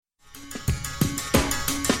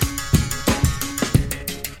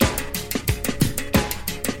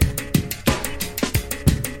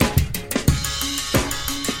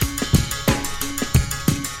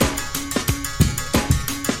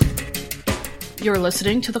You're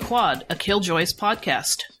listening to The Quad, a Killjoys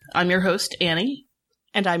podcast. I'm your host, Annie.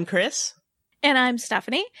 And I'm Chris. And I'm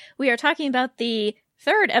Stephanie. We are talking about the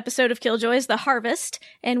third episode of Killjoys, The Harvest.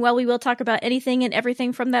 And while we will talk about anything and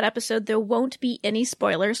everything from that episode, there won't be any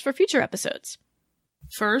spoilers for future episodes.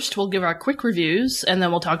 First, we'll give our quick reviews, and then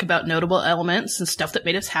we'll talk about notable elements and stuff that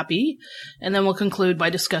made us happy. And then we'll conclude by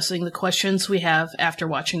discussing the questions we have after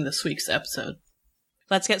watching this week's episode.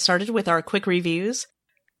 Let's get started with our quick reviews.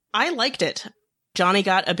 I liked it. Johnny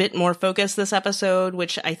got a bit more focus this episode,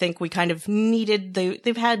 which I think we kind of needed.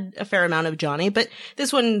 They've had a fair amount of Johnny, but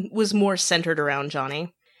this one was more centered around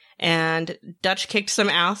Johnny. And Dutch kicked some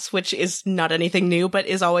ass, which is not anything new, but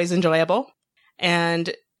is always enjoyable.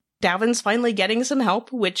 And Davin's finally getting some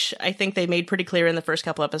help, which I think they made pretty clear in the first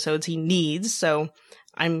couple episodes he needs, so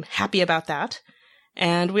I'm happy about that.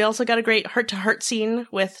 And we also got a great heart-to-heart scene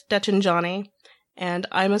with Dutch and Johnny, and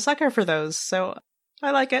I'm a sucker for those, so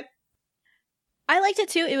I like it. I liked it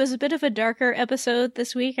too. It was a bit of a darker episode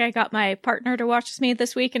this week. I got my partner to watch with me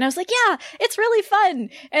this week, and I was like, yeah, it's really fun.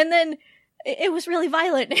 And then it was really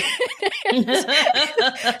violent.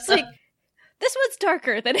 It's like, this one's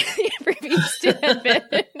darker than the previous two have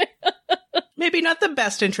been. Maybe not the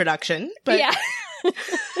best introduction, but yeah. But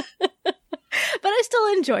I still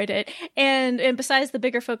enjoyed it. And besides the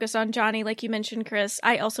bigger focus on Johnny, like you mentioned, Chris,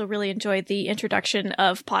 I also really enjoyed the introduction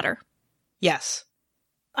of Potter. Yes.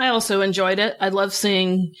 I also enjoyed it. I love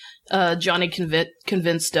seeing Johnny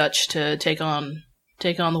convince Dutch to take on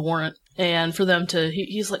the warrant, and for them to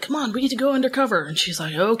he's like, "Come on, we need to go undercover," and she's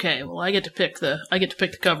like, "Okay, well, I get to pick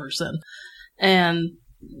the covers then." And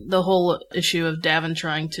the whole issue of Davin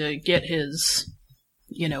trying to get his,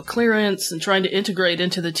 clearance and trying to integrate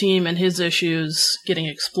into the team, and his issues getting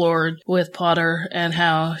explored with Potter, and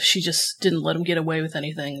how she just didn't let him get away with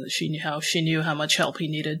anything. That she knew how much help he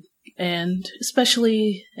needed. And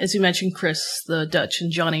especially, as you mentioned, Chris, the Dutch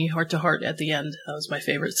and Johnny heart-to-heart at the end. That was my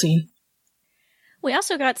favorite scene. We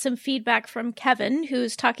also got some feedback from Kevin,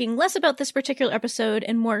 who's talking less about this particular episode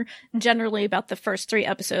and more generally about the first 3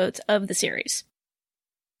 episodes of the series.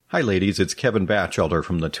 Hi, ladies. It's Kevin Batchelder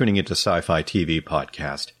from the Tuning Into Sci-Fi TV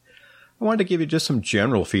podcast. I wanted to give you just some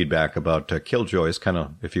general feedback about Killjoys, kind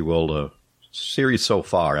of, if you will, series so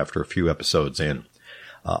far after a few episodes in.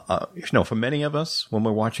 For many of us, when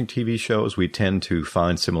we're watching TV shows, we tend to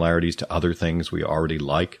find similarities to other things we already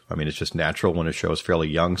like. I mean, it's just natural when a show is fairly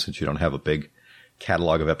young since you don't have a big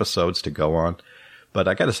catalog of episodes to go on. But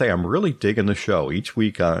I got to say, I'm really digging the show. Each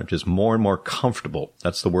week, just more and more comfortable.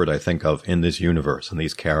 That's the word I think of in this universe and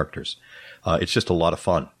these characters. It's just a lot of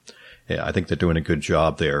fun. Yeah, I think they're doing a good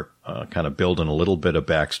job there, kind of building a little bit of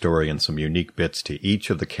backstory and some unique bits to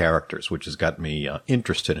each of the characters, which has got me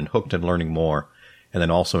interested and hooked in learning more. And then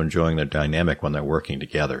also enjoying their dynamic when they're working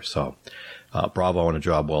together. So, bravo and a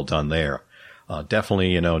job well done there.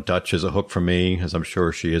 Definitely, Dutch is a hook for me, as I'm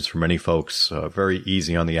sure she is for many folks. Very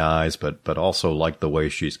easy on the eyes, but also like the way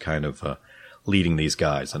she's kind of leading these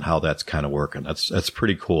guys and how that's kind of working. That's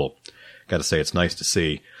pretty cool. Got to say, it's nice to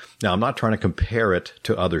see. Now, I'm not trying to compare it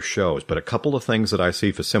to other shows, but a couple of things that I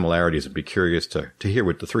see for similarities, I'd be curious to hear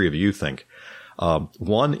what the three of you think.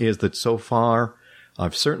 One is that so far,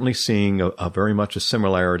 I'm certainly seeing a very much a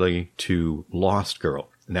similarity to Lost Girl.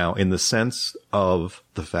 Now, in the sense of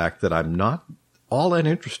the fact that I'm not all that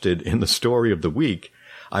interested in the story of the week,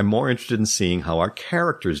 I'm more interested in seeing how our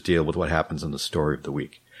characters deal with what happens in the story of the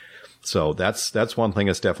week. So that's one thing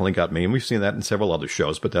that's definitely got me, and we've seen that in several other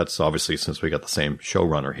shows, but that's obviously, since we got the same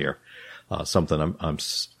showrunner here, something I'm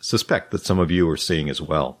suspect that some of you are seeing as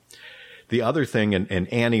well. The other thing, and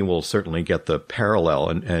Annie will certainly get the parallel,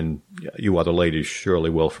 and you other ladies surely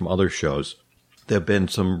will from other shows, there have been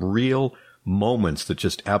some real moments that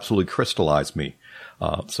just absolutely crystallized me.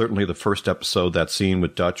 Certainly the first episode, that scene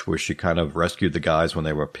with Dutch where she kind of rescued the guys when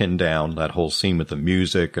they were pinned down, that whole scene with the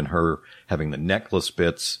music and her having the necklace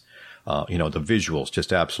bits, the visuals,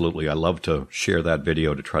 just absolutely. I love to share that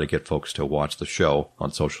video to try to get folks to watch the show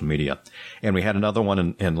on social media. And we had another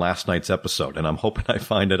one in last night's episode, and I'm hoping I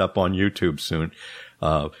find it up on YouTube soon.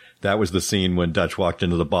 That was the scene when Dutch walked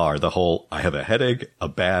into the bar, the whole, I have a headache, a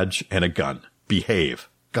badge, and a gun. Behave.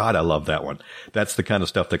 God, I love that one. That's the kind of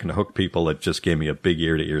stuff that can hook people. That just gave me a big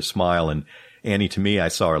ear-to-ear smile. And Annie, to me, I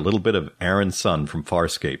saw a little bit of Aaron Sun from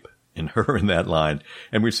Farscape in her in that line.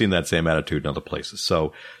 And we've seen that same attitude in other places.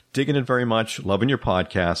 So digging it very much. Loving your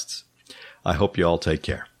podcasts. I hope you all take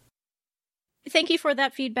care. Thank you for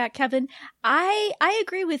that feedback, Kevin. I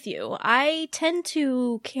agree with you. I tend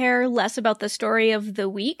to care less about the story of the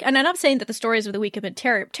week. And I'm not saying that the stories of the week have been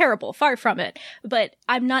terrible, far from it. But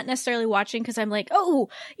I'm not necessarily watching because I'm like, oh,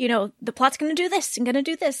 the plot's going to do this and going to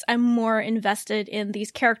do this. I'm more invested in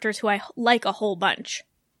these characters who I like a whole bunch.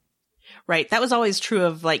 Right. That was always true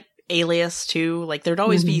of like Alias too. Like there'd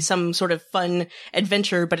always be some sort of fun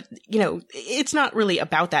adventure, but it's not really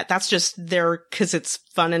about that. That's just there because it's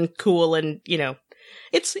fun and cool, and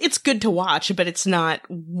it's good to watch, but it's not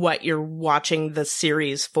what you're watching the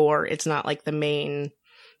series for. It's not like the main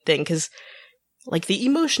thing, because like the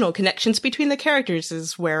emotional connections between the characters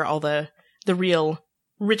is where all the real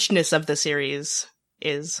richness of the series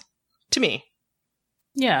is, to me.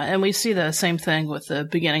 Yeah, and we see the same thing with the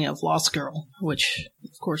beginning of Lost Girl, which,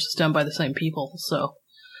 of course, is done by the same people. So,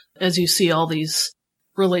 as you see all these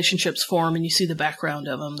relationships form and you see the background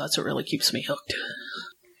of them, that's what really keeps me hooked.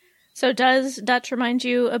 So does Dutch remind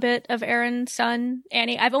you a bit of Aaron's son,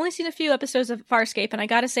 Annie? I've only seen a few episodes of Farscape, and I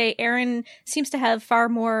gotta say, Aaron seems to have far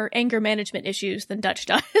more anger management issues than Dutch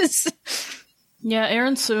does. Yeah,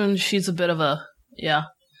 Aaron Soon, she's a bit of a,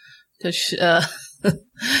 because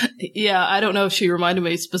yeah, I don't know if she reminded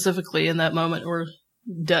me specifically in that moment where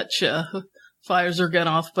Dutch fires her gun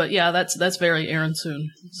off, but yeah, that's very Aaron Soon.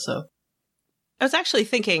 So I was actually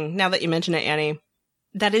thinking, now that you mention it, Annie,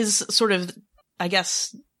 that is sort of, I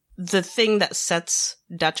guess, the thing that sets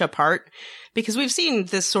Dutch apart, because we've seen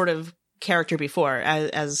this sort of character before,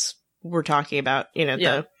 as we're talking about,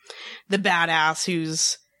 the badass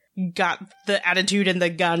who's got the attitude and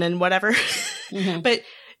the gun and whatever. But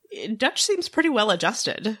Dutch seems pretty well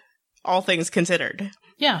adjusted, all things considered.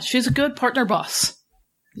 Yeah, she's a good partner boss,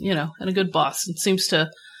 and a good boss, and seems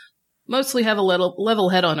to mostly have a level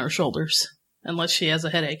head on her shoulders, unless she has a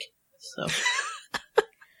headache. So,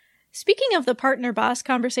 speaking of the partner boss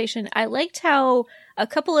conversation, I liked how a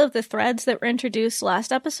couple of the threads that were introduced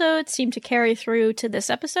last episode seem to carry through to this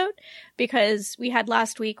episode, because we had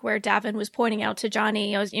last week where Davin was pointing out to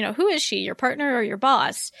Johnny, who is she, your partner or your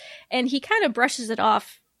boss? And he kind of brushes it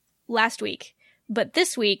off last week, but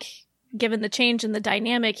this week, given the change in the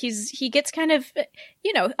dynamic, he gets kind of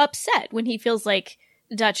upset when he feels like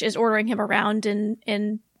Dutch is ordering him around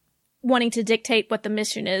and wanting to dictate what the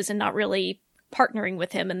mission is and not really partnering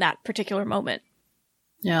with him in that particular moment.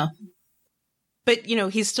 Yeah, but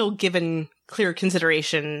he's still given clear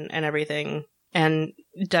consideration and everything, and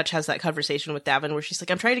Dutch has that conversation with Davin where she's like,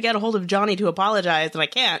 I'm trying to get a hold of Johnny to apologize and I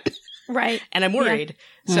can't. Right. And I'm worried.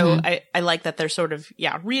 Yeah. So I like that they're sort of,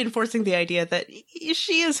 reinforcing the idea that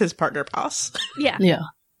she is his partner boss. Yeah.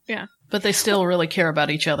 Yeah. But they still really care about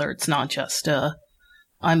each other. It's not just,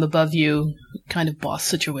 I'm above you kind of boss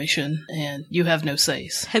situation and you have no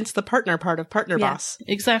says. Hence the partner part of partner boss.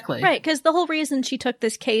 Exactly. Right. Because the whole reason she took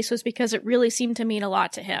this case was because it really seemed to mean a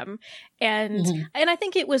lot to him. And I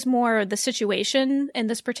think it was more the situation in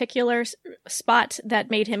this particular spot that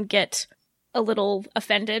made him get a little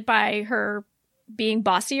offended by her being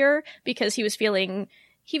bossier, because he was feeling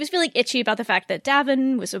itchy about the fact that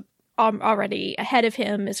Davin was already ahead of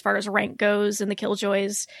him as far as rank goes in the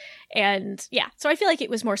Killjoys. And so I feel like it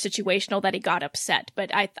was more situational that he got upset,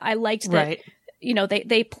 but I liked that,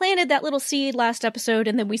 they planted that little seed last episode,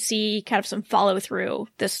 and then we see kind of some follow through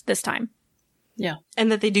this time. Yeah.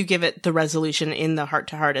 And that they do give it the resolution in the heart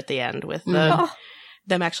to heart at the end with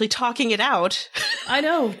them actually talking it out. I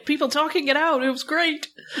know, people talking it out. It was great.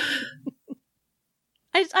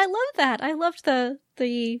 I love that. I loved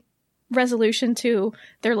the resolution to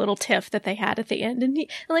their little tiff that they had at the end, and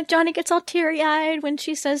like Johnny gets all teary eyed when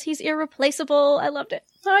she says he's irreplaceable. I loved it.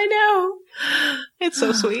 I know, it's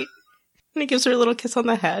so sweet. And he gives her a little kiss on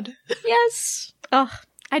the head. Yes. Oh,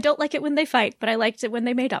 I don't like it when they fight, but I liked it when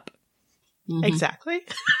they made up. Exactly.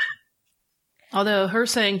 Although her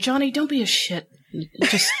saying, Johnny, don't be a shit,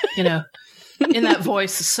 just, in that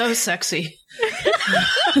voice is so sexy.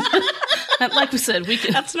 Like we said, we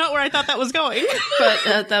could... That's not where I thought that was going.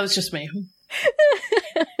 But that was just me.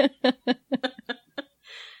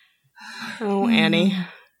 Oh, Annie.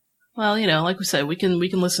 Well, like we said, we can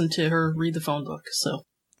listen to her read the phone book, so...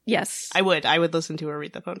 Yes. I would listen to her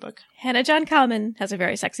read the phone book. Hannah John Kamen has a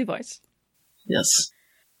very sexy voice. Yes.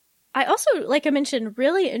 I also, like I mentioned,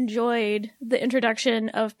 really enjoyed the introduction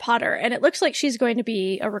of Potter, and it looks like she's going to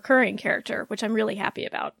be a recurring character, which I'm really happy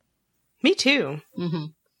about. Me too.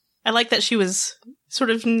 I like that she was sort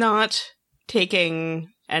of not taking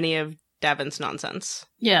any of Davin's nonsense.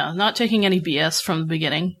 Yeah, not taking any BS from the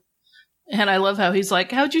beginning. And I love how he's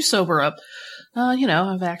like, how'd you sober up? I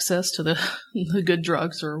have access to the good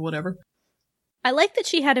drugs or whatever. I like that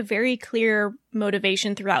she had a very clear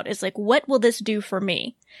motivation throughout. It's like, what will this do for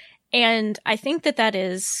me? And I think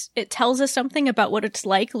it tells us something about what it's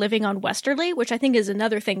like living on Westerly, which I think is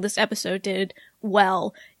another thing this episode did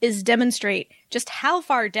well, is demonstrate just how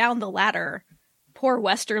far down the ladder poor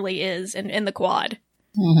Westerly is in the quad.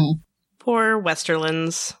 Mm-hmm. Poor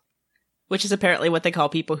Westerlands, which is apparently what they call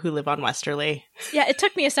people who live on Westerly. Yeah, it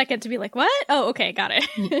took me a second to be like, what? Oh, okay, got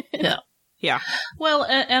it. Yeah. Yeah. Well,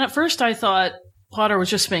 and at first I thought Potter was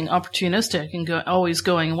just being opportunistic and always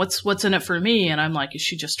going, what's in it for me? And I'm like, is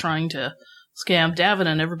she just trying to scam Davin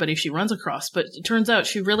and everybody she runs across? But it turns out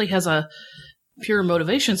she really has a pure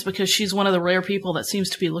motivations, because she's one of the rare people that seems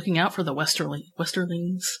to be looking out for the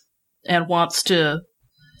Westerlings and wants to,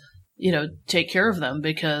 take care of them,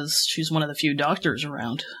 because she's one of the few doctors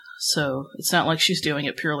around. So it's not like she's doing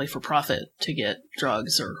it purely for profit to get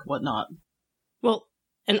drugs or whatnot. Well,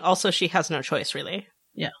 and also she has no choice, really.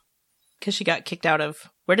 Yeah. Because she got kicked out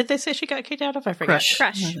of... Where did they say she got kicked out of? I forget.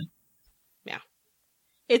 Crush. Yeah.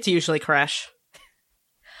 It's usually Crush.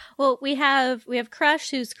 Well, we have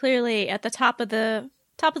Crush, who's clearly at the top of the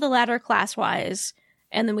ladder class-wise.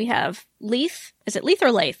 And then we have Leith. Is it Leith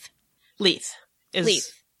or Laith? Leith.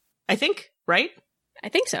 Leith. I think, right? I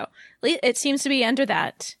think so. It seems to be under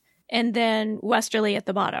that. And then Westerly at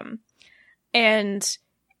the bottom. And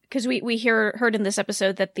because we heard in this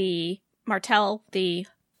episode that the Martell, the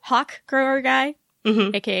hawk grower guy,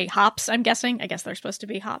 aka Hops, I'm guessing. I guess they're supposed to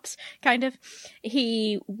be Hops, kind of.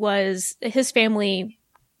 His family,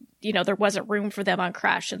 there wasn't room for them on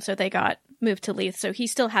Crash, and so they got moved to Leith. So he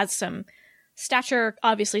still has some stature,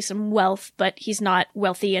 obviously some wealth, but he's not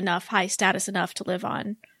wealthy enough, high status enough to live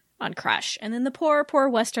on Crash. And then the poor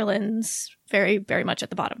Westerlands, very, very much at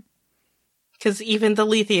the bottom. Because even the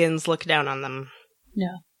Leithians look down on them.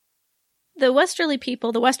 Yeah. The Westerly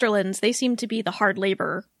people, the Westerlands, they seem to be the hard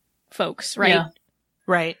labor folks, right? Yeah.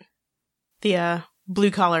 Right. The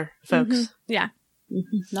blue-collar folks. Mm-hmm. Yeah.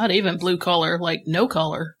 Mm-hmm. Not even blue collar, like no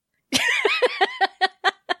collar.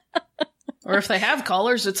 Or if they have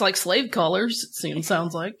collars, it's like slave collars,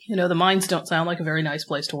 sounds like. The mines don't sound like a very nice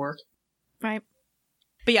place to work. Right.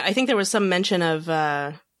 But yeah, I think there was some mention of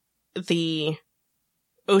the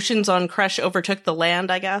oceans on Crush overtook the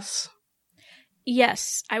land, I guess.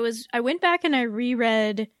 Yes. I went back and I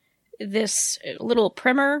reread this little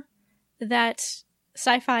primer that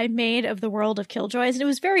Sci-Fi made of the world of Killjoys, and it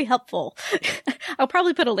was very helpful. I'll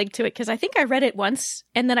probably put a link to it, because I think I read it once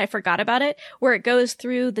and then I forgot about it, where it goes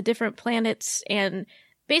through the different planets and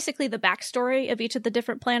basically the backstory of each of the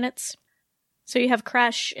different planets. So you have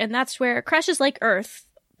Crash, and that's where Crash is like Earth.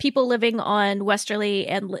 People living on Westerly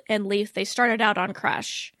and Leith, they started out on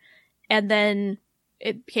Crash, and then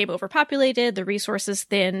it became overpopulated, the resources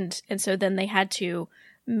thinned, and so then they had to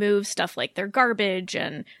move stuff like their garbage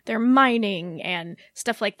and their mining and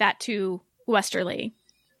stuff like that to Westerly.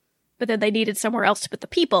 But then they needed somewhere else to put the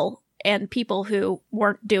people, and people who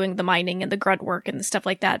weren't doing the mining and the grunt work and the stuff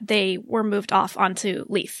like that, they were moved off onto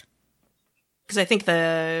Leith. Because I think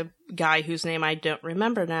the guy whose name I don't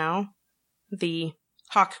remember now, the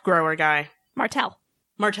hawk grower guy. Martell,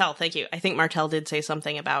 thank you. I think Martell did say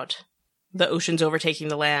something about the oceans overtaking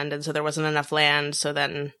the land, and so there wasn't enough land, so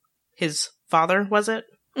then his father, was it?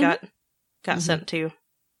 Got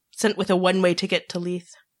sent with a one-way ticket to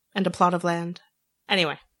Leith and a plot of land.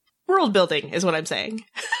 Anyway, world building is what I'm saying.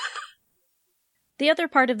 The other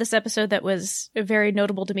part of this episode that was very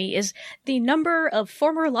notable to me is the number of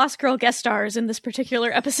former Lost Girl guest stars in this particular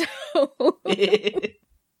episode.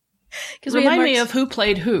 Remind me of who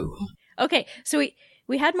played who. Okay, so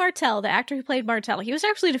we had Martell, the actor who played Martell. He was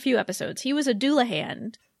actually in a few episodes. He was a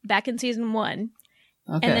Doulahan back in season 1.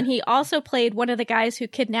 Okay. And then he also played one of the guys who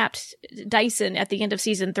kidnapped Dyson at the end of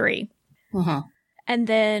season 3. Uh-huh. And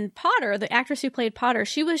then Potter, the actress who played Potter,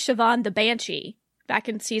 she was Siobhan the Banshee back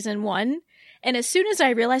in season 1. And as soon as I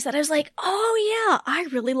realized that, I was like, oh yeah, I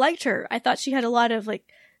really liked her. I thought she had a lot of like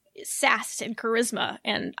sass and charisma,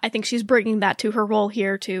 and I think she's bringing that to her role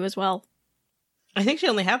here too as well. I think she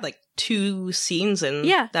only had like 2 scenes in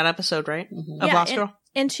that episode, right? Mm-hmm. Of Lost Girl.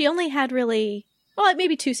 And she only had really... Well,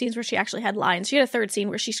 maybe 2 scenes where she actually had lines. She had a 3rd scene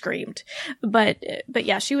where she screamed. But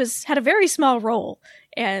yeah, she had a very small role,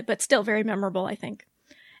 but still very memorable, I think.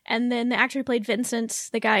 And then the actor who played Vincent,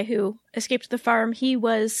 the guy who escaped the farm, he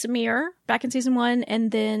was Samir back in season 1.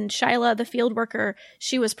 And then Shyla, the field worker,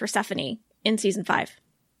 she was Persephone in season 5.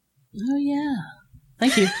 Oh, yeah.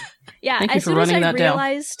 Thank you. Yeah, Thank you as for soon as running I that down.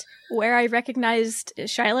 realized where I recognized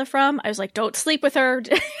Shyla from, I was like, don't sleep with her.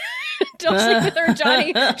 Don't sleep with her,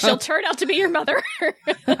 Johnny. She'll turn out to be your mother.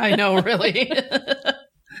 I know, really.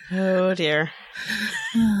 Oh, dear.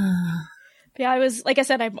 But Yeah, I was, like I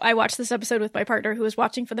said, I watched this episode with my partner who was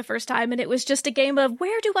watching for the first time, and it was just a game of,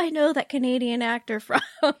 where do I know that Canadian actor from?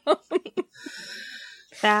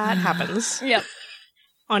 That happens. Yep.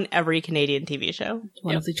 On every Canadian TV show.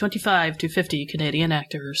 One of the 25 to 50 Canadian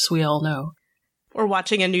actors we all know. Or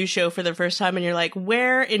watching a new show for the first time and you're like,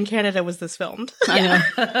 where in Canada was this filmed? I know.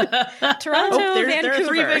 Toronto, Vancouver. There are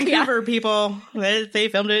 3 Vancouver people. They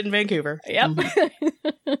filmed it in Vancouver. Yep.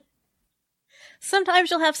 Sometimes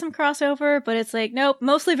you'll have some crossover, but it's like, nope,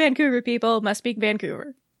 mostly Vancouver people must speak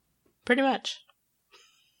Vancouver. Pretty much.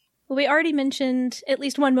 Well, we already mentioned at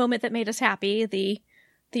least one moment that made us happy, the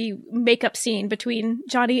makeup scene between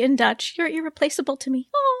Johnny and Dutch. You're irreplaceable to me.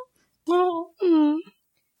 Oh.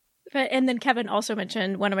 And then Kevin also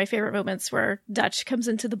mentioned one of my favorite moments where Dutch comes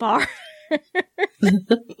into the bar.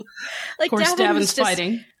 Of course, Davin's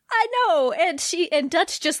fighting. I know, and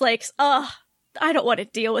Dutch just like, I don't want to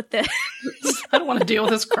deal with this. I don't want to deal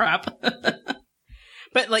with this crap.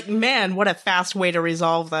 But like, man, what a fast way to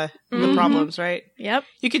resolve the problems, right? Yep.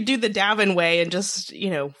 You could do the Davin way and just,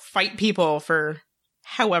 fight people for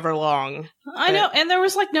however long. I know, and there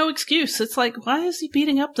was like no excuse. It's like, why is he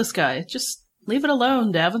beating up this guy? Just leave it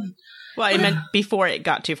alone, Davin. Well, I meant before it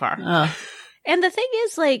got too far. And the thing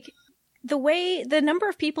is, like, the number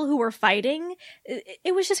of people who were fighting,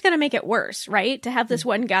 it was just going to make it worse, right? To have this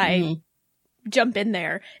one guy jump in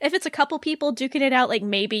there. If it's a couple people duking it out, like,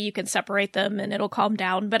 maybe you can separate them and it'll calm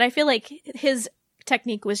down. But I feel like his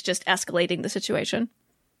technique was just escalating the situation.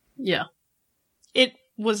 Yeah. It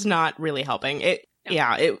was not really helping. It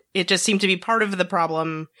just seemed to be part of the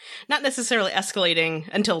problem, not necessarily escalating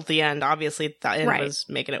until the end. Obviously, the end was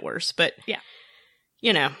making it worse. But,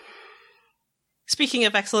 speaking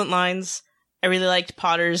of excellent lines, I really liked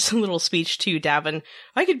Potter's little speech to Davin.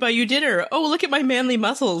 I could buy you dinner. Oh, look at my manly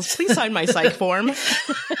muscles. Please sign my psych form.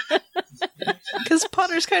 Because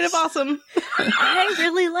Potter's kind of awesome. I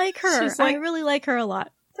really like her. Like, I really like her a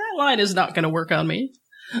lot. That line is not going to work on me.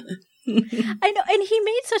 I know, and he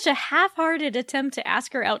made such a half-hearted attempt to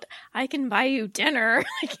ask her out. I can buy you dinner.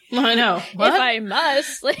 I know. What? If I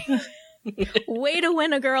must. Way to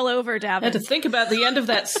win a girl over, Davin. I had to think about the end of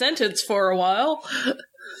that sentence for a while.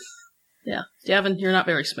 Yeah, Davin, you're not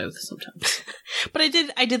very smooth sometimes. But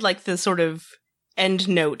I did like the sort of end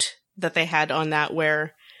note that they had on that,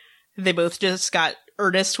 where they both just got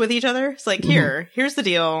earnest with each other. It's like, here's the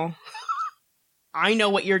deal. I know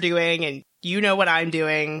what you're doing, and you know what I'm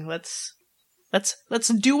doing. Let's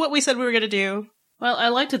do what we said we were going to do. Well, I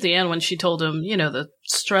liked at the end when she told him, the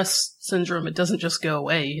stress syndrome, it doesn't just go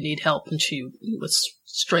away. You need help. And she was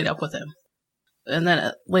straight up with him. And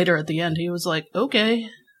then later at the end, he was like, okay,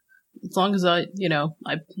 as long as I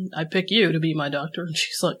pick you to be my doctor. And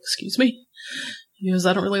she's like, excuse me? He goes,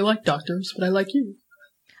 I don't really like doctors, but I like you.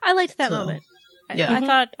 I liked that moment. Yeah.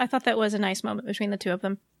 I thought that was a nice moment between the two of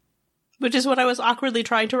them. Which is what I was awkwardly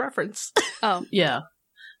trying to reference. Oh. Yeah.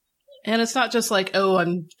 And it's not just like, oh,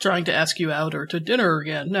 I'm trying to ask you out or to dinner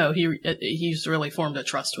again. No, he's really formed a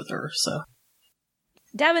trust with her, so.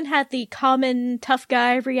 Davin had the common tough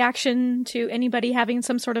guy reaction to anybody having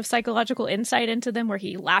some sort of psychological insight into them where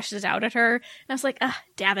he lashes out at her. And I was like,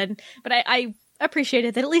 Davin. But I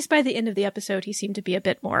appreciated that at least by the end of the episode, he seemed to be a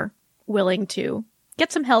bit more willing to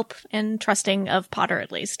get some help and trusting of Potter,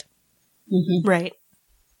 at least. Mm-hmm. Right.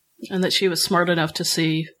 And that she was smart enough to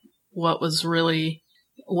see what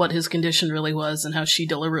his condition really was and how she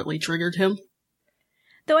deliberately triggered him.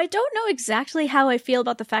 Though I don't know exactly how I feel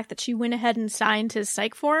about the fact that she went ahead and signed his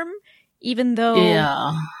psych form, even though...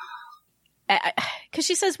 Yeah. Because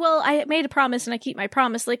she says, well, I made a promise and I keep my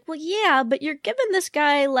promise. Like, well, yeah, but you're giving this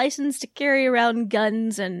guy license to carry around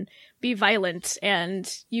guns and be violent, and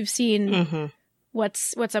you've seen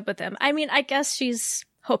what's up with him. I mean, I guess she's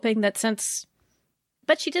hoping that since...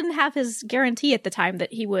 But she didn't have his guarantee at the time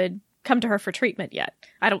that he would come to her for treatment yet.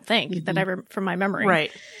 I don't think from my memory.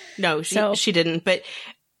 Right. No, she didn't. But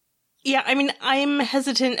yeah, I mean, I'm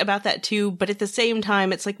hesitant about that too. But at the same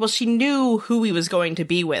time, it's like, well, she knew who he was going to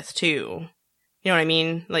be with too. You know what I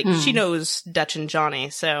mean? Like, she knows Dutch and Johnny.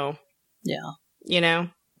 So yeah,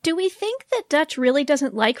 Do we think that Dutch really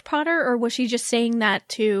doesn't like Potter, or was she just saying that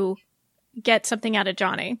to get something out of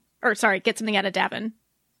Johnny? Or sorry, get something out of Davin?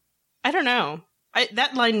 I don't know.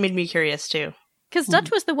 That line made me curious too. Because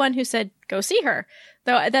Dutch was the one who said, go see her.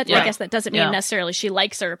 Though I guess that doesn't mean necessarily she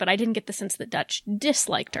likes her, but I didn't get the sense that Dutch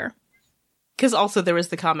disliked her. Because also there was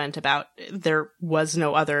the comment about there was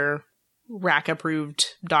no other RAC-approved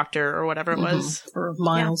doctor or whatever it was. For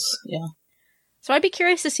Miles, yeah. So I'd be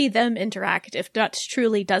curious to see them interact if Dutch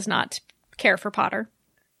truly does not care for Potter.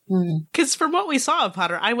 Because from what we saw of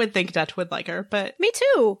Potter, I would think Dutch would like her, but... Me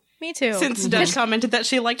too. Since Dutch commented that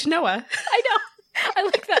she liked Noah. I know. I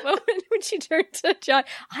like that moment when she turned to John.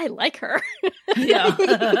 I like her. Yeah.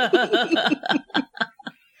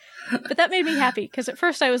 But that made me happy, because at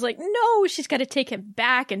first I was like, no, she's got to take him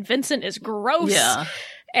back, and Vincent is gross. Yeah.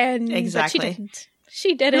 And Exactly. But she didn't.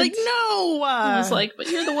 She didn't. Like, no! I was like, but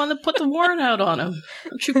you're the one that put the warrant out on him.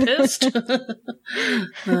 Aren't you pissed?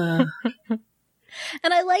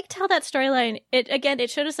 And I liked how that storyline, it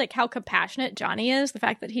showed us like how compassionate Johnny is. The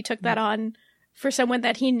fact that he took that on for someone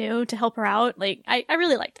that he knew to help her out. Like, I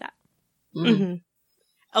really liked that. Mm-hmm.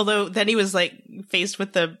 Although then he was like faced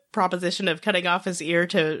with the proposition of cutting off his ear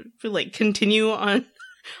to like continue on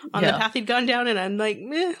the path he'd gone down, and I'm like,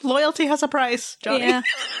 loyalty has a price, Johnny. Yeah.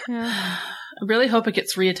 I really hope it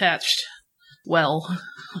gets reattached well,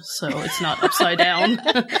 so it's not upside down.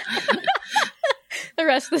 The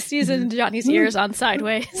rest of the season, Johnny's ears on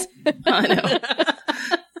sideways. I know.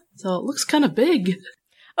 So it looks kind of big.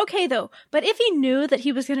 Okay, though, but if he knew that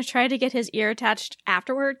he was going to try to get his ear attached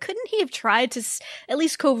afterward, couldn't he have tried to at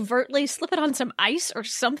least covertly slip it on some ice or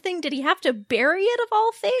something? Did he have to bury it, of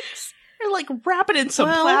all things? Or like wrap it in some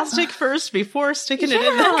plastic first before sticking it in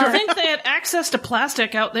I there. think they had access to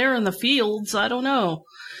plastic out there in the fields. I don't know.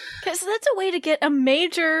 Because that's a way to get a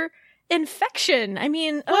major infection. I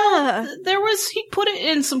mean, He put it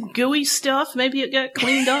in some gooey stuff. Maybe it got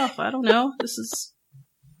cleaned up. I don't know. This is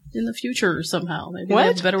in the future somehow. Maybe they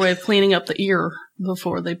have a better way of cleaning up the ear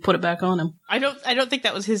before they put it back on him. I don't think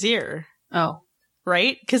that was his ear. Oh.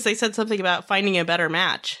 Right? Because they said something about finding a better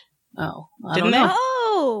match. Oh. I Didn't don't know. they?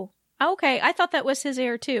 Oh, okay. I thought that was his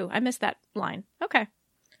ear too. I missed that line. Okay.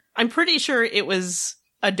 I'm pretty sure it was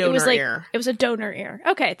a donor ear. It was a donor ear.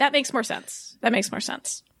 Okay, that makes more sense.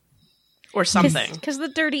 Or something. Because the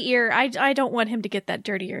dirty ear, I don't want him to get that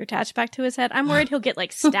dirty ear attached back to his head. I'm worried he'll get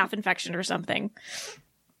like staph infection or something.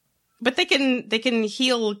 But they can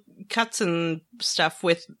heal cuts and stuff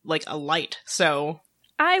with like a light. So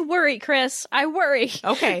I worry, Chris. I worry.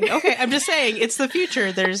 okay. I'm just saying it's the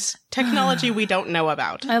future. There's technology we don't know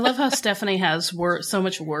about. I love how Stephanie has so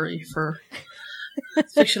much worry for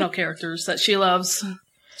fictional characters that she loves.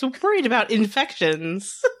 So worried about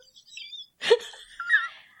infections.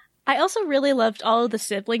 I also really loved all of the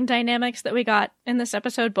sibling dynamics that we got in this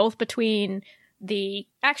episode, both between the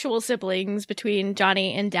actual siblings, between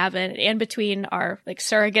Johnny and Davin, and between our like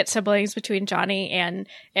surrogate siblings, between Johnny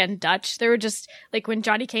and Dutch. They were just like when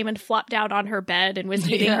Johnny came and flopped down on her bed and was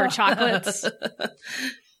eating her chocolates.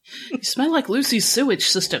 You smell like Lucy's sewage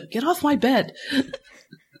system. Get off my bed.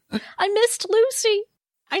 I missed Lucy.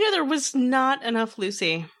 I know there was not enough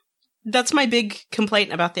Lucy. That's my big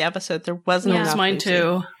complaint about the episode. There wasn't enough That's mine Lucy.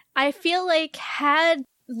 too. I feel like had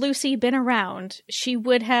Lucy been around, she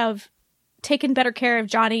would have taken better care of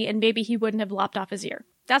Johnny, and maybe he wouldn't have lopped off his ear.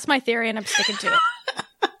 That's my theory, and I'm sticking to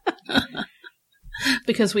it.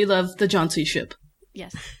 Because we love the Johnsy ship.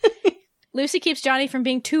 Yes. Lucy keeps Johnny from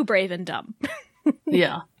being too brave and dumb.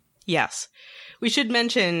 Yeah. Yes. We should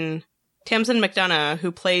mention Tamsin McDonough,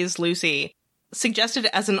 who plays Lucy, suggested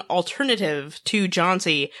as an alternative to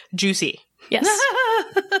Johnsy, Juicy. Yes.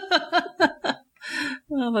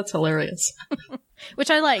 Oh, that's hilarious.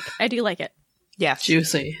 Which I like. I do like it. Yes.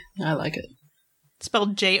 Juicy. I like it.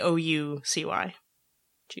 Spelled Joucy.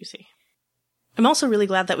 Juicy. I'm also really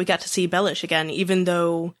glad that we got to see Bellish again, even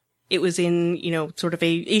though it was in, sort of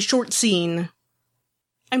a short scene.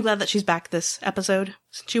 I'm glad that she's back this episode,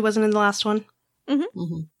 since she wasn't in the last one. Mm-hmm.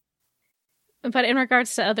 Mm-hmm. But in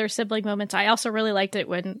regards to other sibling moments, I also really liked it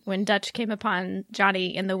when Dutch came upon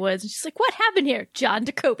Johnny in the woods. And she's like, what happened here? John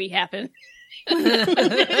Jacoby happened.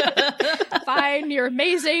 Fine, you're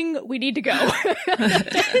amazing. We need to go.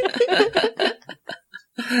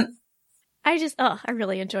 I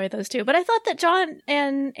really enjoyed those two. But I thought that John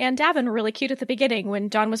and Davin were really cute at the beginning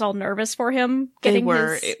when John was all nervous for him. They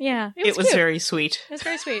were. It was cute. Very sweet. It was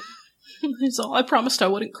very sweet. He's all, I promised I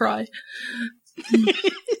wouldn't cry.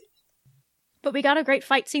 But we got a great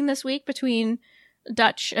fight scene this week between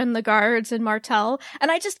Dutch and the guards and Martel.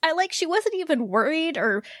 And I like, she wasn't even worried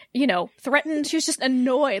or, threatened. She was just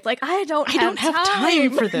annoyed. Like, I don't have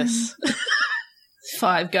time for this.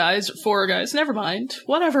 5 guys or 4 guys. Never mind.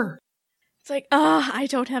 Whatever. It's like, I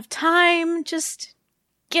don't have time. Just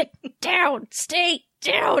get down. Stay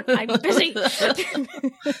down. I'm busy.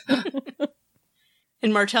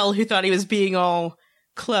 And Martel, who thought he was being all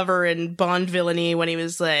clever and Bond villainy when he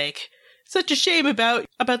was like, such a shame about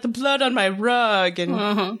the blood on my rug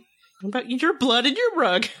and about your blood and your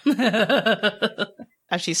rug.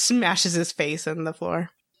 As she smashes his face on the floor.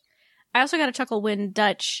 I also got a chuckle when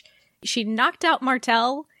Dutch, she knocked out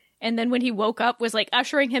Martel And then when he woke up, was like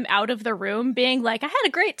ushering him out of the room, being like, "I had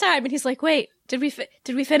a great time." And he's like, "Wait, did we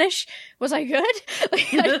finish? Was I good?"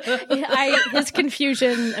 His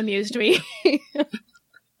confusion amused me.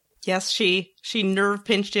 Yes, she nerve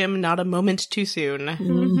pinched him not a moment too soon.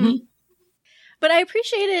 Mm-hmm. But I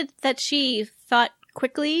appreciated that she thought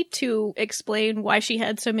quickly to explain why she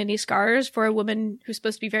had so many scars for a woman who's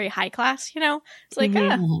supposed to be very high class, you know? It's like,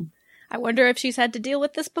 I wonder if she's had to deal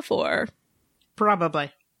with this before.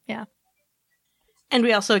 Probably. Yeah. And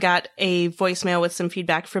we also got a voicemail with some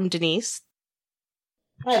feedback from Denise.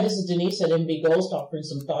 Hi, this is Denise at MB Ghost, offering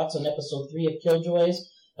some thoughts on episode 3 of Killjoys,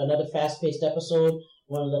 another fast-paced episode.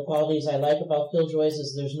 One of the qualities I like about Killjoys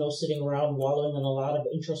is there's no sitting around wallowing in a lot of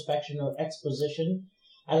introspection or exposition.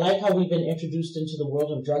 I like how we've been introduced into the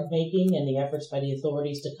world of drug making and the efforts by the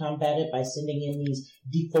authorities to combat it by sending in these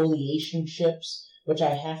defoliation ships, which I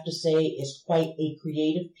have to say is quite a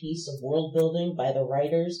creative piece of world building by the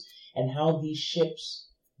writers, and how these ships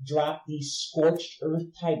drop these scorched earth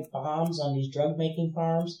type bombs on these drug making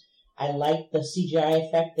farms. I like the CGI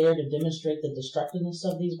effect there to demonstrate the destructiveness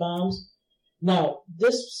of these bombs. Now,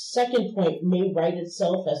 this second point may write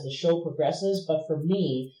itself as the show progresses, but for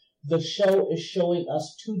me, the show is showing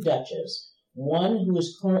us two Dutches, one who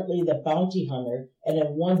is currently the bounty hunter, and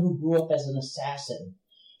then one who grew up as an assassin.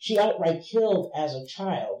 She outright killed as a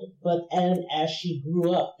child, but as she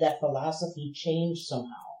grew up, that philosophy changed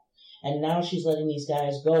somehow. And now she's letting these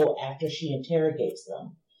guys go after she interrogates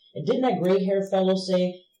them. And didn't that gray-haired fellow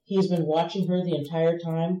say he's been watching her the entire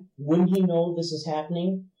time? Wouldn't he know this is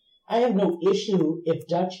happening? I have no issue if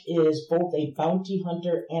Dutch is both a bounty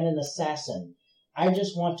hunter and an assassin. I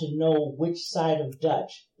just want to know which side of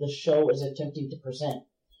Dutch the show is attempting to present.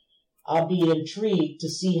 I'll be intrigued to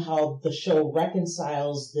see how the show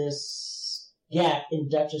reconciles this gap in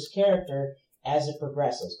Dutch's character as it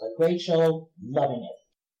progresses. But great show, loving it.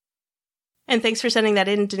 And thanks for sending that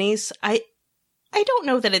in, Denise. I don't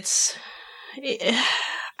know that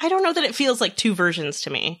I don't know that it feels like two versions to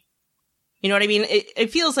me. You know what I mean? It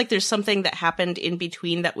feels like there's something that happened in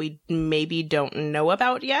between that we maybe don't know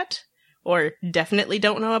about yet, or definitely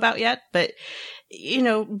don't know about yet. But, you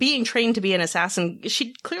know, being trained to be an assassin,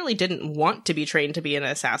 she clearly didn't want to be trained to be an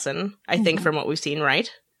assassin, I think, from what we've seen, right?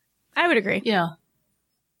 I would agree. Yeah.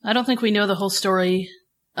 I don't think we know the whole story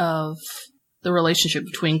of the relationship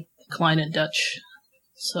between Klein and Dutch.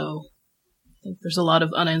 So I think there's a lot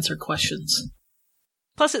of unanswered questions.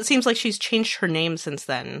 Plus, it seems like she's changed her name since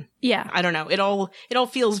then. Yeah. I don't know. It all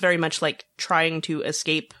feels very much like trying to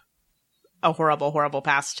escape a horrible, horrible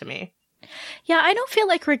past to me. Yeah, I don't feel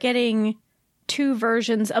like we're getting two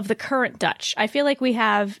versions of the current Dutch. I feel like we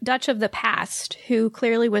have Dutch of the past, who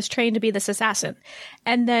clearly was trained to be this assassin,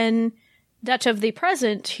 and then Dutch of the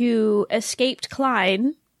present, who escaped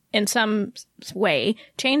Klein in some way,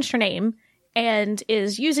 changed her name, and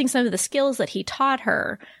is using some of the skills that he taught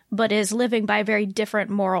her, but is living by a very different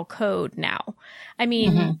moral code now. I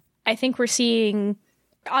mean, I think we're seeing,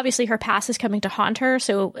 obviously her past is coming to haunt her.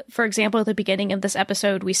 So, for example, at the beginning of this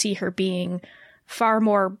episode, we see her being far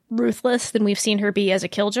more ruthless than we've seen her be as a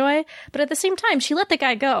killjoy. But at the same time, she let the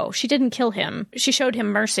guy go. She didn't kill him. She showed him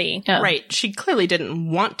mercy. Yeah. Right. She clearly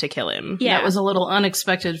didn't want to kill him. Yeah. That was a little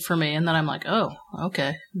unexpected for me. And then I'm like, oh,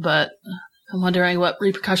 okay. But I'm wondering what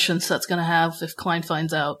repercussions that's going to have if Klein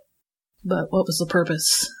finds out. But what was the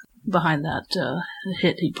purpose behind that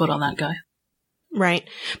hit he put on that guy? Right.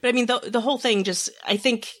 But I mean, the whole thing just, I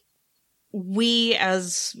think we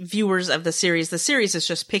as viewers of the series is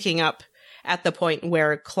just picking up at the point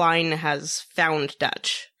where Klein has found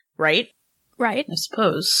Dutch, right? Right. I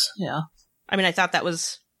suppose, yeah. I mean, I thought that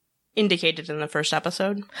was indicated in the first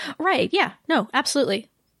episode. Right, yeah. No, absolutely.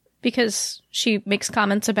 Because she makes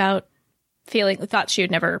comments about thought she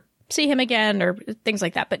would never see him again or things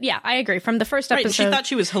like that. But yeah, I agree. From the first episode. Right, she thought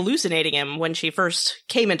she was hallucinating him when she first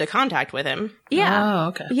came into contact with him. Yeah. Oh,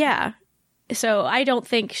 okay. Yeah. So I don't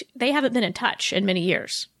think they haven't been in touch in many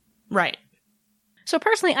years. Right. So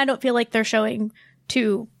personally, I don't feel like they're showing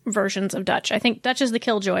two versions of Dutch. I think Dutch is the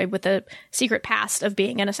killjoy with a secret past of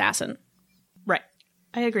being an assassin. Right.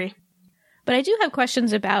 I agree. But I do have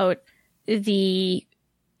questions about the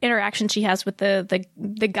interaction she has with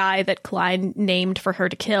the guy that Klein named for her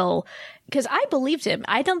to kill, because I believed him.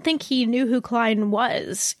 I don't think he knew who Klein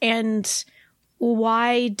was. And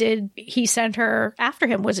why did he send her after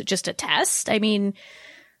him? Was it just a test? I mean,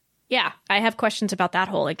 yeah, I have questions about that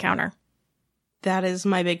whole encounter. That is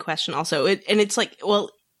my big question also. And it's like, well,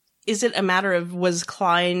 is it a matter of, was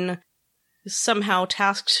Klein somehow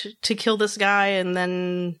tasked to kill this guy and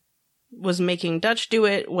then was making Dutch do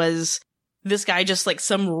it? Was this guy just like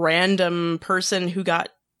some random person who got,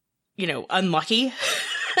 unlucky?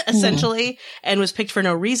 essentially, and was picked for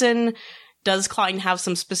no reason. Does Klein have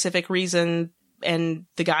some specific reason and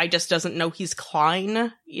the guy just doesn't know he's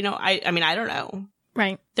Klein? You know, I mean, I don't know.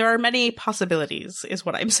 Right. There are many possibilities, is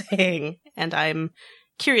what I'm saying, and I'm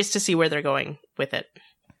curious to see where they're going with it.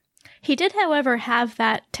 He did, however, have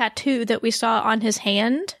that tattoo that we saw on his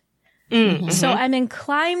hand. Mm-hmm. So I'm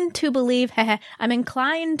inclined to believe that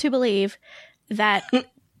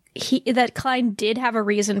that Klein did have a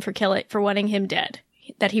reason for wanting him dead,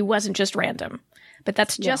 that he wasn't just random. But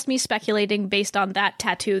that's just me speculating based on that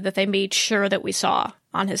tattoo that they made sure that we saw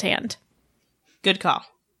on his hand. Good call.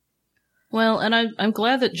 Well, and I'm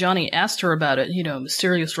glad that Johnny asked her about it, you know,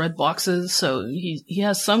 mysterious red boxes, so he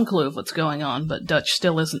has some clue of what's going on, but Dutch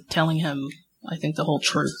still isn't telling him, I think, the whole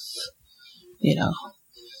truth. You know,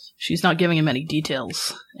 she's not giving him any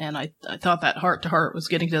details, and I thought that heart-to-heart was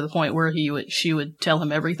getting to the point where she would tell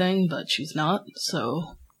him everything, but she's not,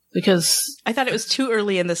 so... Because... I thought it was too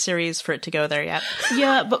early in the series for it to go there yet.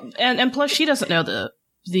 Yeah, but and plus she doesn't know the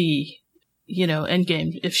you know,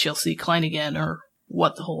 endgame, if she'll see Klein again, or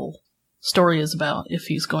what the whole story is about, if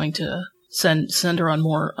he's going to send her on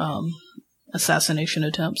more assassination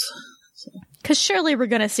attempts. Because surely we're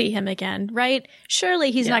going to see him again, right?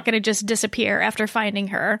 Surely he's not going to just disappear after finding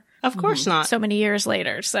her. Of course not. So many years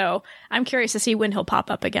later. So I'm curious to see when he'll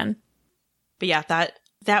pop up again. But yeah,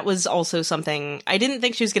 that was also something I didn't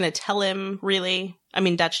think she was going to tell him, really. I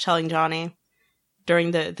mean, Dutch telling Johnny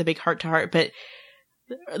during the big heart-to-heart, but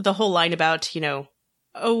the whole line about, you know,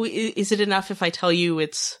 oh, is it enough if I tell you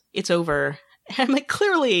it's over? And I'm like,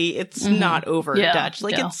 clearly it's not over, Dutch.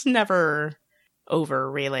 Like, it's never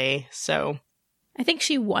over, really. So I think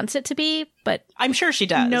she wants it to be, but I'm sure she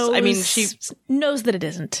does. I mean, she knows that it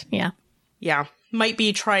isn't. Yeah. Yeah. Might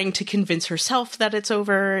be trying to convince herself that it's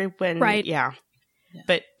over when, right. Yeah.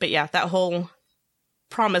 But yeah, that whole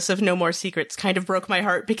promise of no more secrets kind of broke my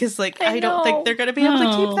heart because, like, I don't think they're going to be able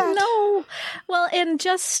to keep that. No. Well,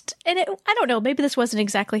 I don't know, maybe this wasn't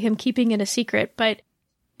exactly him keeping it a secret, but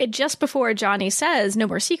just before Johnny says no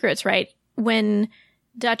more secrets, right? When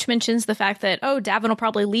Dutch mentions the fact that, oh, Davin will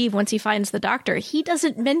probably leave once he finds the doctor, he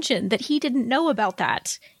doesn't mention that he didn't know about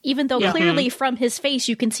that, even though clearly from his face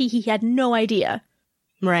you can see he had no idea.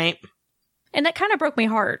 Right. And that kind of broke my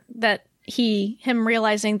heart, that him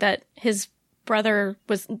realizing that his brother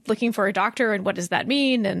was looking for a doctor, and what does that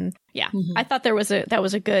mean? And yeah, I thought that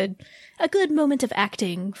was a good moment of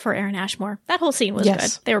acting for Aaron Ashmore. That whole scene was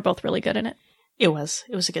good. They were both really good in it. It was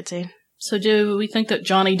a good scene. So do we think that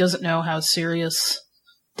Johnny doesn't know how serious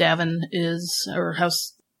Davin is, or how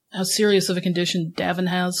serious of a condition Davin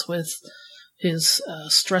has with his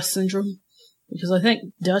stress syndrome? Because I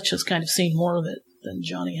think Dutch has kind of seen more of it than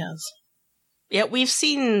Johnny has. Yeah, we've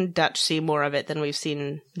seen Dutch see more of it than we've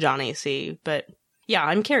seen Johnny see, but yeah,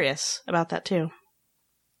 I'm curious about that too.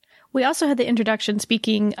 We also had the introduction,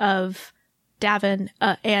 speaking of Davin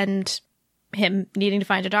and him needing to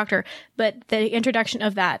find a doctor, but the introduction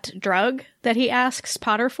of that drug that he asks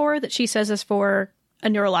Potter for, that she says is for a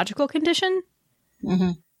neurological condition.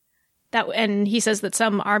 Mm-hmm. And he says that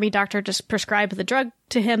some army doctor just prescribed the drug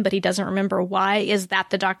to him, but he doesn't remember why. Is that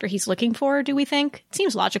the doctor he's looking for, do we think? It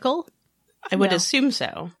seems logical. I would assume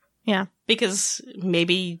so. Yeah. Because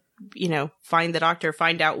maybe, you know, find the doctor,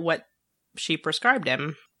 find out what she prescribed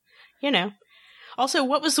him, you know. Also,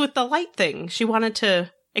 what was with the light thing? She wanted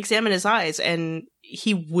to examine his eyes, and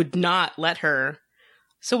he would not let her.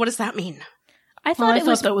 So what does that mean? I thought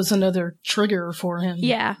that was another trigger for him.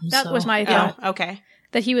 Yeah, that was my thought. Oh, okay.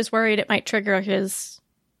 That he was worried it might trigger his,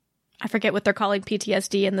 I forget what they're calling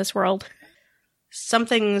PTSD in this world.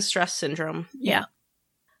 Something stress syndrome. Yeah.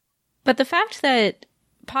 But the fact that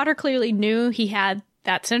Potter clearly knew he had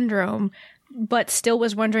that syndrome, but still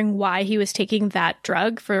was wondering why he was taking that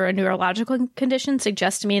drug for a neurological condition,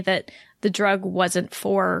 suggests to me that the drug wasn't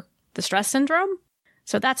for the stress syndrome.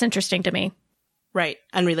 So that's interesting to me. Right.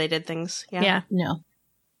 Unrelated things. Yeah. Yeah.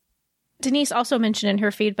 Denise also mentioned in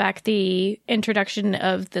her feedback the introduction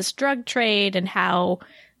of this drug trade and how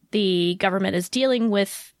the government is dealing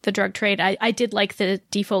with the drug trade. I did like the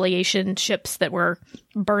defoliation ships that were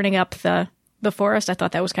burning up the forest. I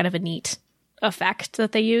thought that was kind of a neat effect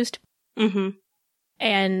that they used. Mm-hmm.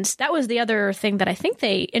 And that was the other thing that I think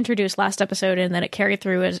they introduced last episode, and then it carried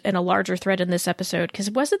through in a larger thread in this episode.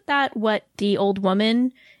 Because wasn't that what the old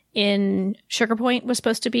woman in Sugar Point was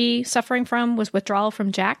supposed to be suffering from, was withdrawal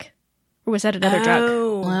from Jack? Or was that another drug?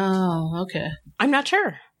 Oh, okay. I'm not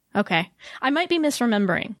sure. Okay. I might be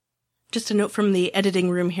misremembering. Just a note from the editing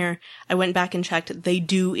room here. I went back and checked. They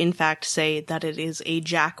do, in fact, say that it is a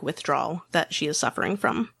Jack withdrawal that she is suffering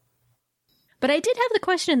from. But I did have the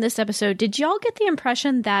question in this episode. Did y'all get the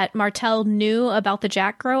impression that Martell knew about the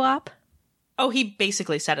Jack grow-up? Oh, he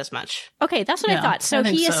basically said as much. Okay, that's what I thought. So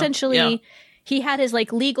he essentially, he had his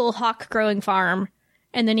like legal hawk growing farm,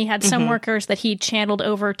 and then he had some workers that he channeled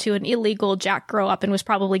over to an illegal Jack grow-up and was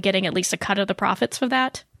probably getting at least a cut of the profits for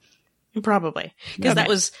that. Probably. Because that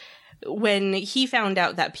was when he found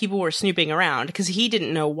out that people were snooping around, because he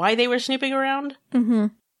didn't know why they were snooping around. Mm-hmm.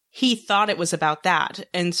 He thought it was about that.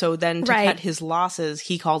 And so then to cut his losses,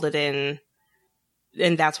 he called it in.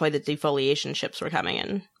 And that's why the defoliation ships were coming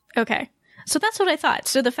in. Okay. So that's what I thought.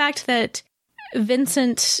 So the fact that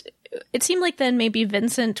Vincent, it seemed like then maybe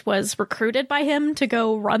Vincent was recruited by him to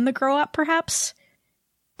go run the grow up, perhaps?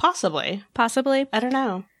 Possibly. I don't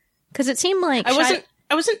know. Because it seemed like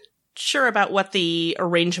I wasn't sure about what the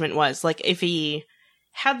arrangement was. Like if he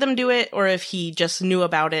had them do it or if he just knew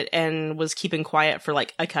about it and was keeping quiet for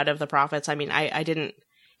like a cut of the profits. I mean, I didn't,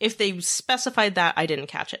 if they specified that, I didn't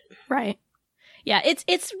catch it. Right. Yeah,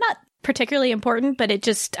 it's not particularly important, but it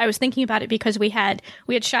just, I was thinking about it because we had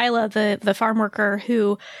Shyla, the farm worker,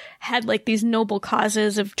 who had like these noble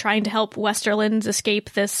causes of trying to help Westerlands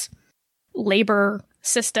escape this labor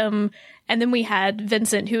system. And then we had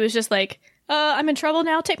Vincent, who was just like, I'm in trouble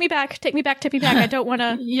now. Take me back. I don't want to,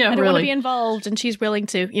 I don't want to be involved. And she's willing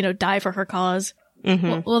to, die for her cause.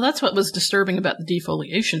 Mm-hmm. Well, that's what was disturbing about the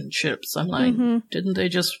defoliation ships. I'm like, didn't they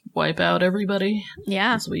just wipe out everybody?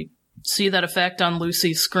 Yeah. As we see that effect on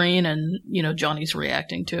Lucy's screen and, Johnny's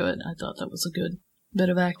reacting to it. I thought that was a good bit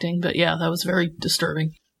of acting. But yeah, that was very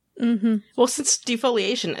disturbing. Mm-hmm. Well, since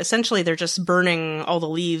defoliation, essentially they're just burning all the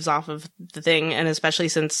leaves off of the thing, and especially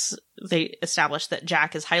since they established that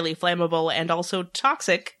Jack is highly flammable and also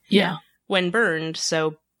toxic when burned,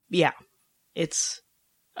 so yeah, it's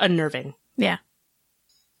unnerving. Yeah.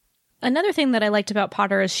 Another thing that I liked about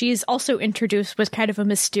Potter is she's also introduced with kind of a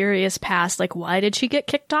mysterious past. Like, why did she get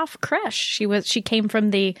kicked off Kresh? She came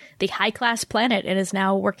from the high-class planet and is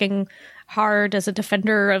now working hard as a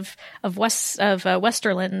defender of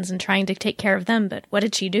Westerlands and trying to take care of them. But what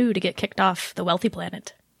did she do to get kicked off the wealthy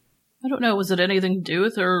planet? I don't know. Was it anything to do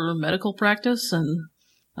with her medical practice? And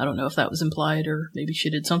I don't know if that was implied, or maybe she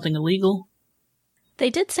did something illegal. They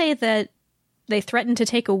did say that they threatened to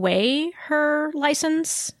take away her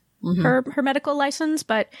license, her medical license,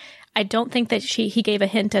 but I don't think that he gave a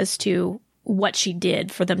hint as to what she did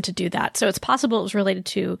for them to do that. So it's possible it was related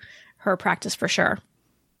to her practice for sure.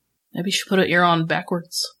 Maybe she put her ear on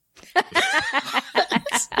backwards.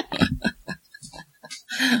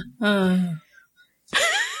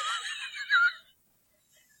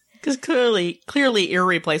 Because clearly ear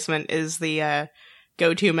replacement is the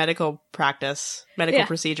go-to medical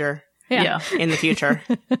procedure in the future.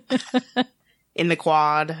 In the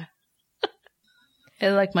quad. I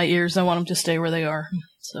like my ears. I want them to stay where they are.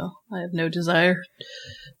 So I have no desire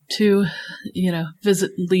to,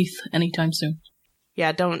 visit Leith anytime soon.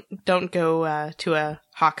 Yeah, don't go to a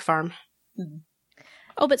hawk farm.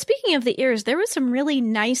 Oh, but speaking of the ears, there was some really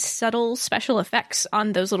nice, subtle special effects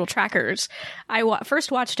on those little trackers. I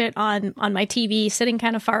first watched it on my TV, sitting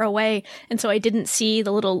kind of far away, and so I didn't see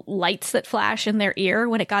the little lights that flash in their ear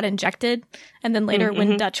when it got injected, and then later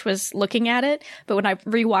when Dutch was looking at it. But when I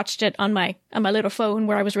rewatched it on my little phone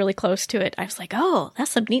where I was really close to it, I was like, oh,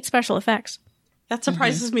 that's some neat special effects. That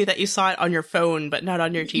surprises me that you saw it on your phone, but not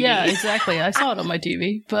on your TV. Yeah, exactly. I saw it on my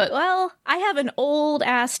TV, but... Well, I have an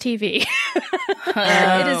old-ass TV.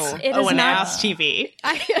 It is an ass TV.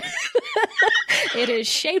 It is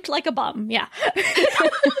shaped like a bum, yeah.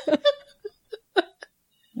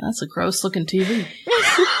 That's a gross-looking TV.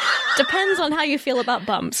 Depends on how you feel about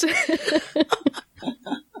bums.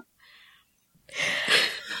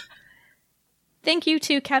 Thank you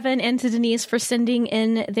to Kevin and to Denise for sending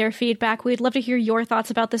in their feedback. We'd love to hear your thoughts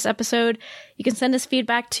about this episode. You can send us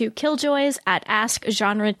feedback to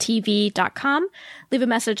killjoys@askgenretv.com. Leave a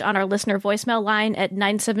message on our listener voicemail line at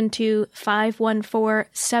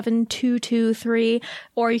 972-514-7223,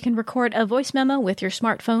 or you can record a voice memo with your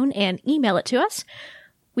smartphone and email it to us.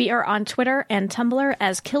 We are on Twitter and Tumblr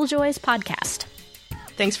as Killjoys Podcast.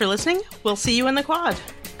 Thanks for listening. We'll see you in the quad.